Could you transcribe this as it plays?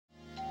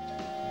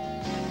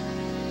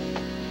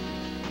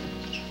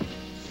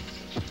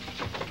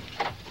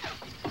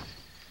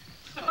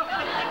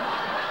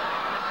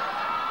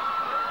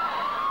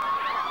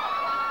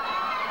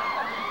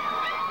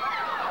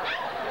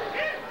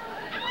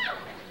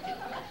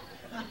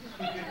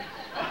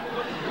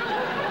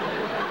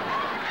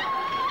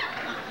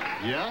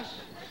Yes?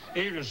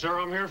 Evening, sir.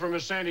 I'm here for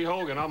Miss Sandy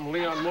Hogan. I'm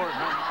Leon Morton.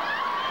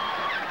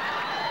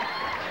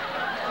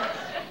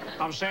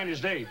 I'm Sandy's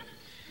date.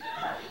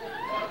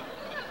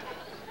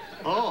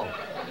 Oh.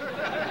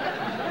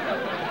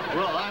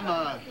 Well,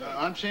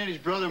 I'm Sandy's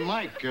brother,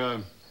 Mike.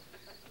 Come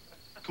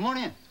on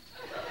in.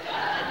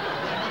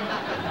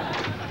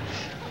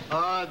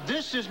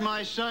 This is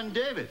my son,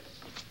 David.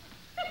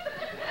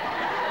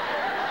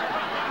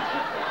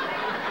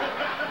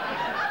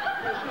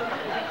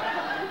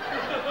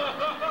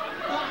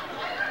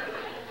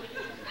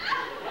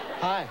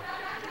 Hi.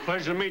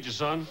 Pleasure to meet you,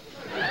 son.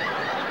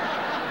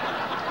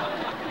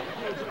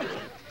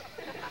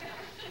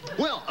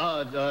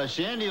 Well,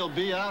 Sandy will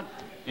be out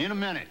in a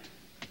minute.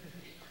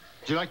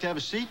 Would you like to have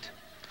a seat?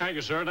 Thank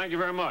you, sir. Thank you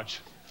very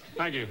much.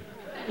 Thank you.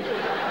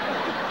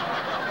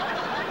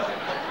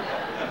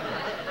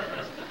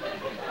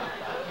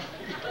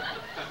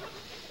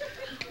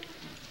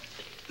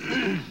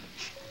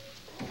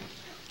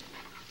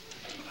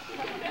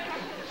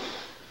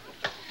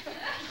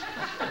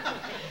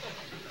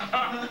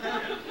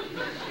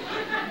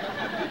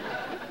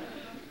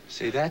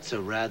 Say, that's a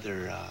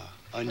rather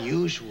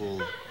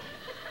unusual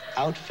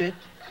outfit.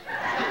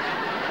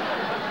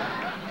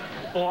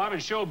 Oh, I'm in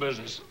show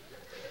business.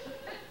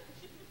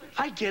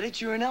 I get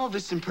it. You're an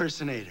Elvis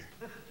impersonator.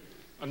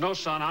 No,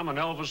 son, I'm an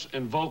Elvis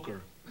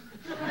invoker.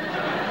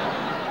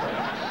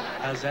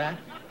 How's that?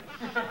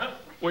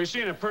 Well, you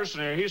see, an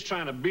impersonator, he's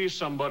trying to be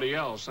somebody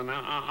else, and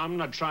I'm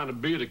not trying to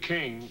be the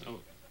king.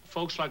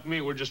 Folks like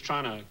me, we're just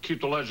trying to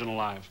keep the legend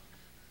alive.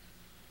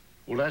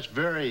 Well, that's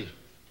very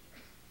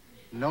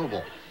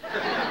noble.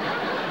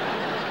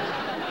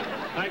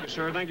 Thank you,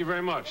 sir. Thank you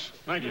very much.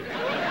 Thank you.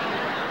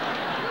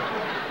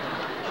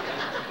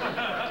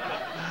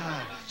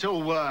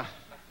 So,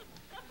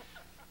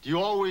 do you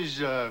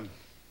always,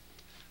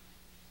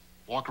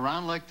 walk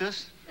around like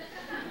this?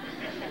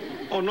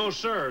 Oh, no,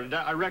 sir.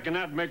 I reckon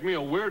that'd make me a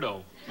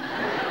weirdo.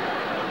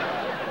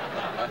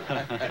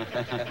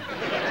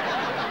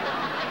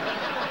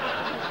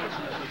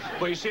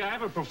 Well, you see, I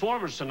have a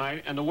performance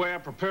tonight, and the way I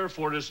prepare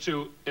for it is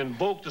to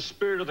invoke the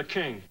spirit of the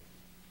king.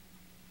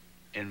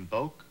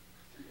 Invoke?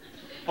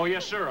 Oh,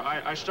 yes, sir.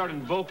 I start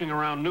invoking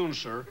around noon,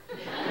 sir.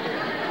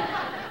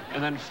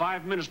 And then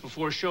 5 minutes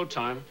before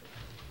showtime,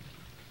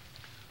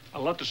 I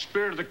let the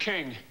spirit of the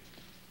king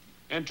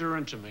enter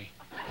into me.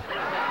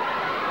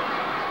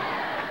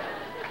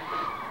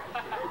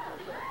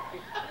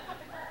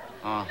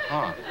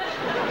 Uh-huh.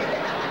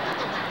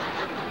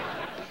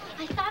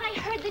 I thought I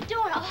heard the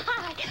door. Oh,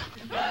 hi.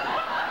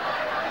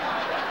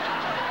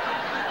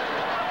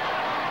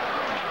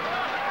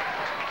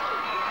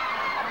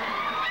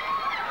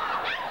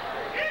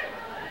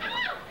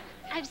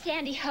 I'm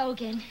Sandy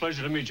Hogan.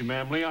 Pleasure to meet you,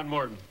 ma'am. Leon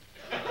Morton.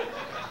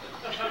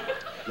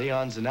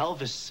 Leon's an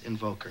Elvis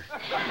invoker.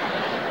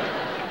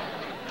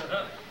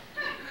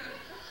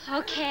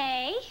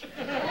 Okay.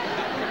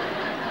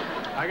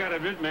 I gotta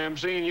admit, ma'am,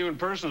 seeing you in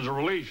person is a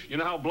relief. You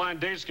know how blind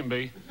dates can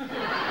be.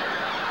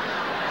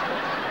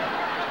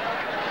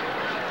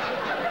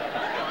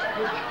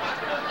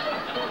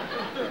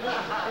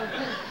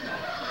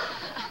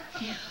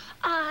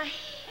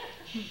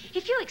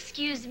 If you'll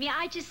excuse me,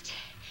 I just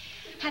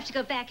have to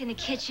go back in the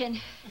kitchen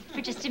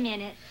for just a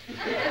minute.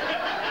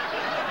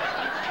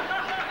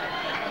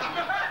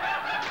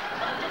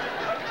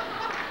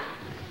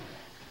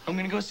 I'm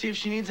gonna go see if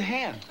she needs a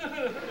hand.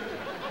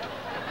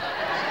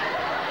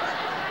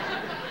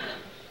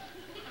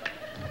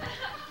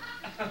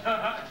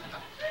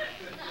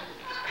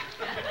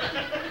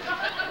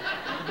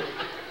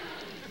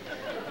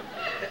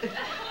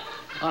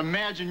 I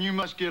imagine you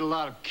must get a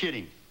lot of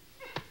kidding.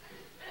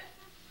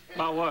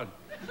 About what?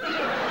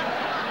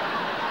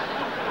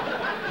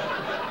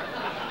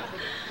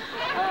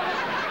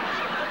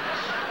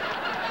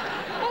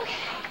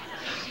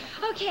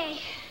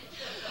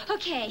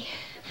 Okay.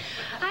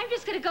 I'm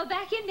just gonna go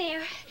back in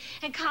there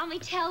and calmly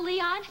tell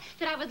Leon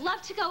that I would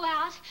love to go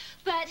out,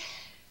 but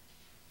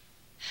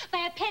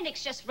my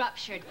appendix just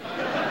ruptured.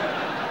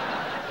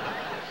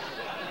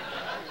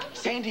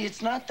 Sandy,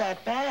 it's not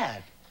that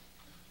bad.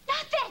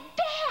 Not that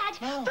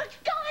bad! No. For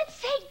God's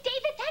sake,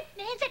 David, that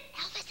man's an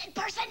Elvis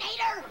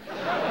impersonator!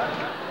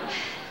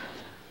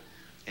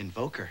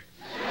 Invoker.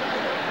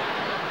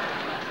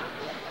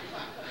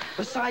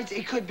 Besides,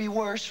 it could be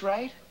worse,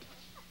 right?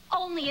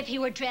 Only if he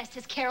were dressed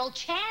as Carol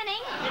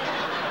Channing.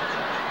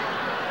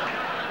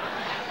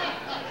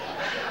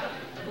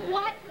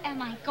 What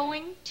am I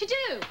going to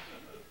do?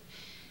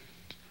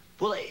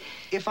 Well,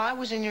 if I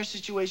was in your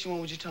situation, what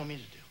would you tell me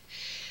to do?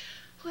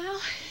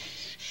 Well,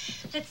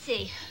 let's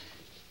see.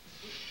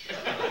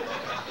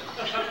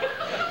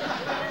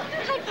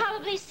 I'd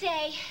probably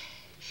say,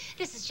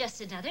 this is just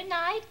another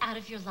night out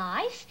of your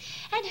life,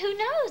 and who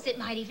knows, it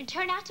might even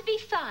turn out to be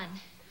fun.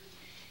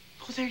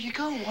 Well, there you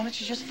go. Why don't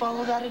you just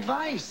follow that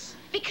advice?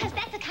 Because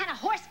that's the kind of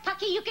horse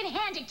pucky you can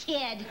hand a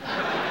kid.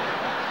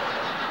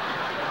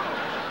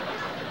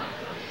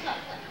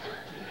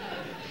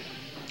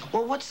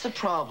 Well, what's the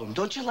problem?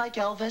 Don't you like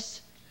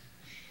Elvis?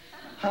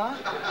 Huh?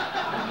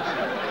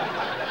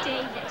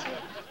 David,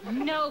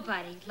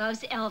 Nobody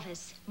loves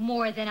Elvis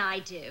more than I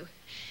do.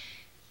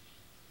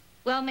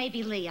 Well,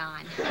 maybe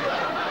Leon.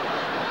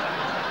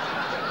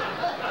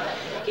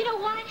 You know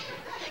what?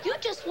 You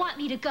just want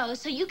me to go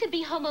so you can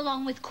be home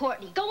alone with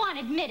Courtney. Go on,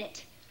 admit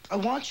it. I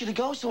want you to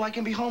go so I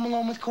can be home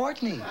alone with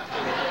Courtney.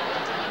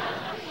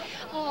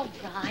 All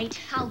right,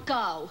 I'll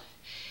go.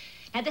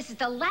 Now, this is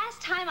the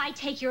last time I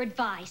take your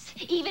advice,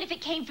 even if it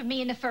came from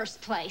me in the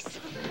first place.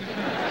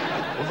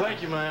 Well,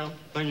 thank you, ma'am.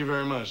 Thank you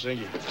very much. Thank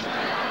you.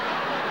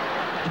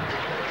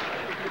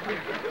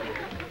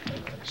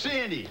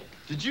 Sandy,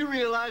 did you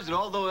realize that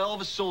although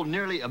Elvis sold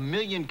nearly 1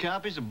 million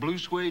copies of blue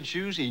suede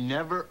shoes, he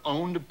never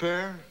owned a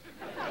pair?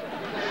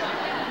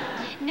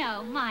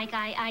 No, Mike,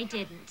 I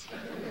didn't.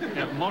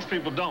 Yeah, most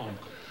people don't.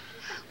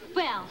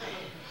 Well,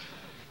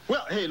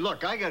 Hey,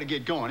 look, I gotta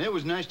get going. It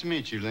was nice to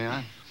meet you,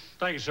 Leon.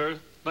 Thank you, sir.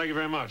 Thank you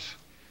very much.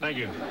 Thank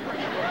you.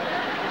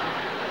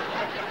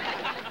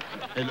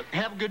 Hey, look,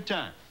 have a good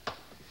time.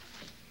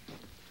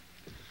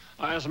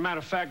 As a matter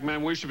of fact,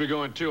 ma'am, we should be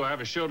going, too. I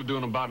have a show to do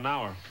in about an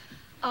hour.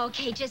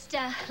 okay, just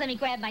let me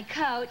grab my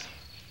coat.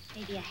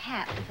 Maybe a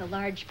hat with a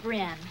large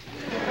brim.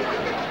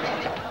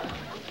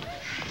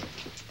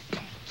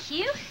 Thank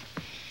you.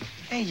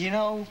 Hey, you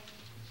know,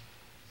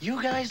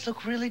 you guys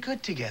look really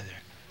good together.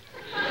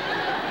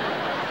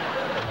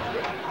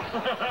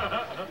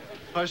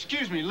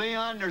 Excuse me,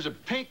 Leon, there's a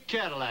pink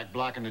Cadillac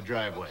blocking the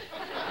driveway.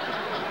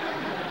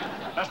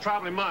 That's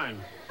probably mine.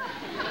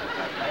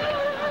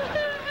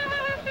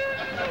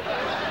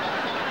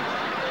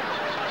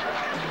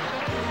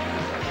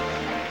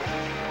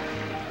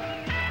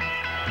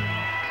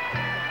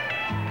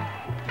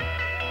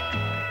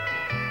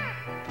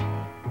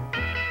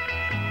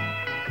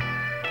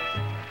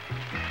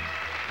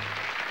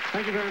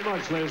 Thank you very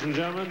much, ladies and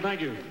gentlemen.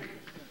 Thank you.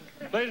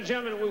 Ladies and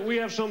gentlemen, we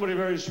have somebody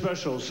very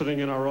special sitting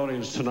in our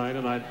audience tonight,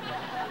 and I'd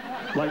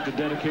like to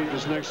dedicate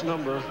this next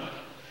number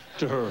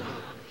to her.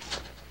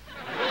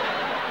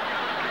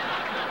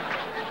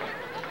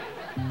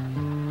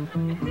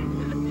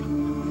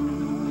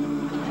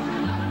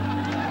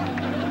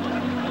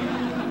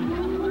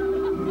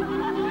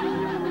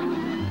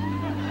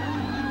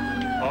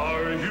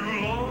 Are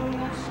you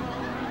lost?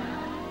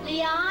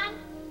 Leon?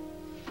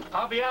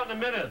 I'll be out in a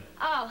minute.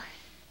 Oh.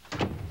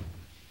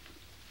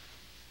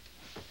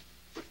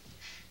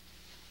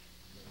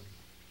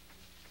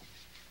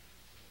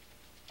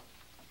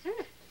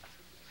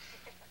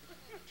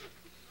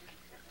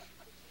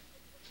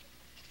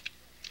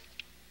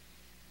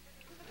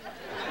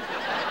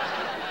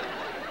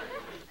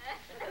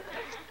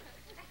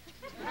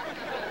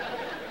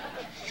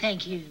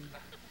 Thank you.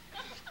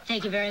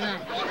 Thank you very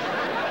much.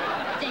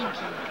 Thank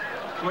you.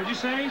 What'd you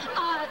say?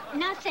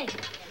 Nothing.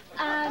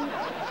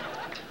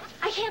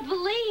 I can't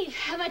believe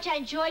how much I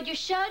enjoyed your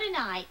show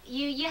tonight.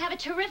 You have a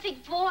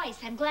terrific voice.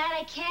 I'm glad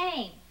I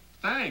came.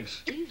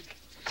 Thanks.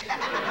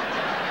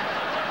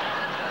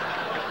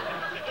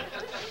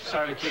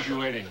 Sorry to keep you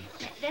waiting.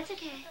 That's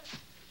okay.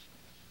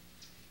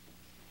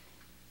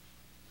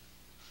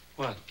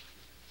 What?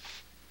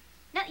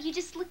 No, you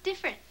just look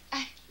different.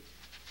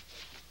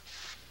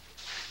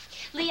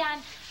 Leon,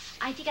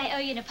 I think I owe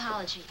you an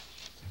apology.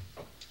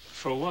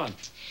 For what?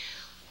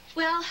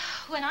 Well,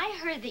 when I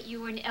heard that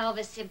you were an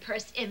Elvis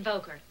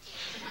invoker,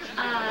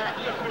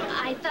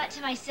 I thought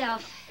to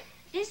myself,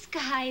 this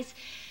guy's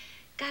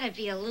gotta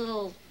be a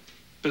little...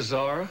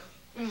 Bizarre?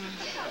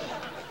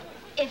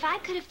 If I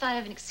could have thought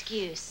of an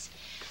excuse,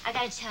 I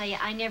gotta tell you,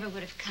 I never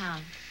would have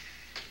come.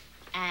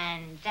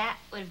 And that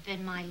would have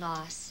been my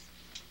loss.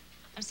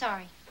 I'm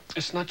sorry.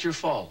 It's not your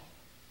fault.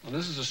 Well,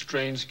 this is a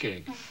strange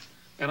gig.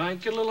 And I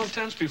get a little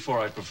intense before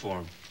I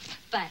perform.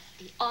 But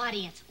the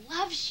audience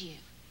loves you.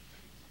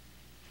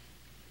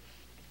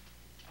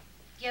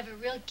 You have a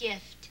real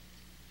gift.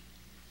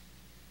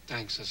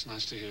 Thanks, that's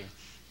nice to hear.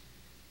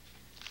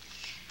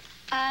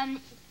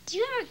 Do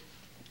you ever...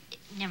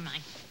 Never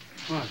mind.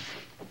 What?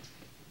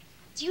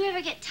 Do you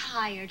ever get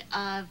tired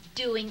of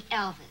doing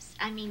Elvis?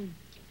 I mean,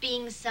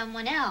 being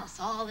someone else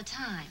all the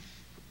time?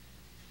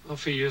 Well,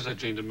 for years I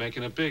dreamed of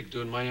making it big,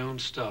 doing my own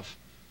stuff.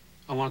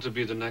 I wanted to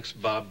be the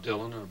next Bob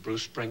Dylan or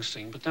Bruce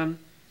Springsteen, but then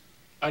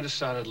I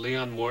decided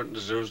Leon Morton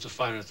deserves the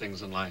finer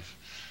things in life.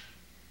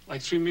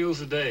 Like 3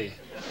 meals a day.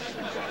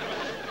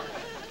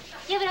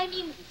 Yeah, but I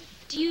mean,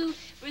 do you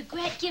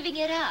regret giving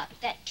it up,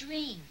 that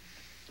dream?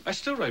 I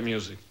still write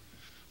music.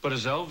 But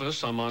as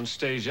Elvis, I'm on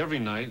stage every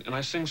night, and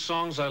I sing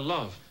songs I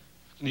love.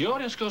 And the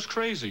audience goes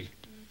crazy.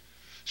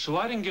 So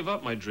I didn't give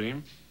up my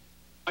dream.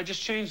 I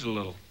just changed it a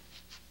little.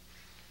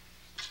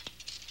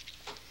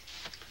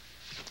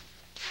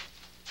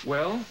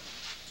 Well,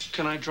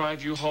 can I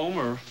drive you home,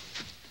 or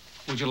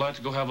would you like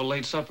to go have a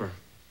late supper?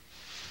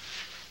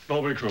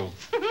 Don't be cruel.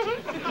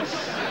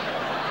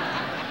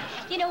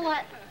 You know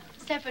what?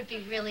 Supper would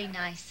be really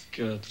nice.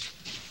 Good.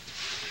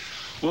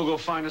 We'll go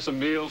find us a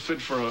meal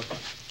fit for a...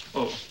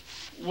 Oh,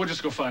 we'll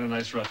just go find a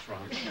nice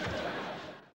restaurant.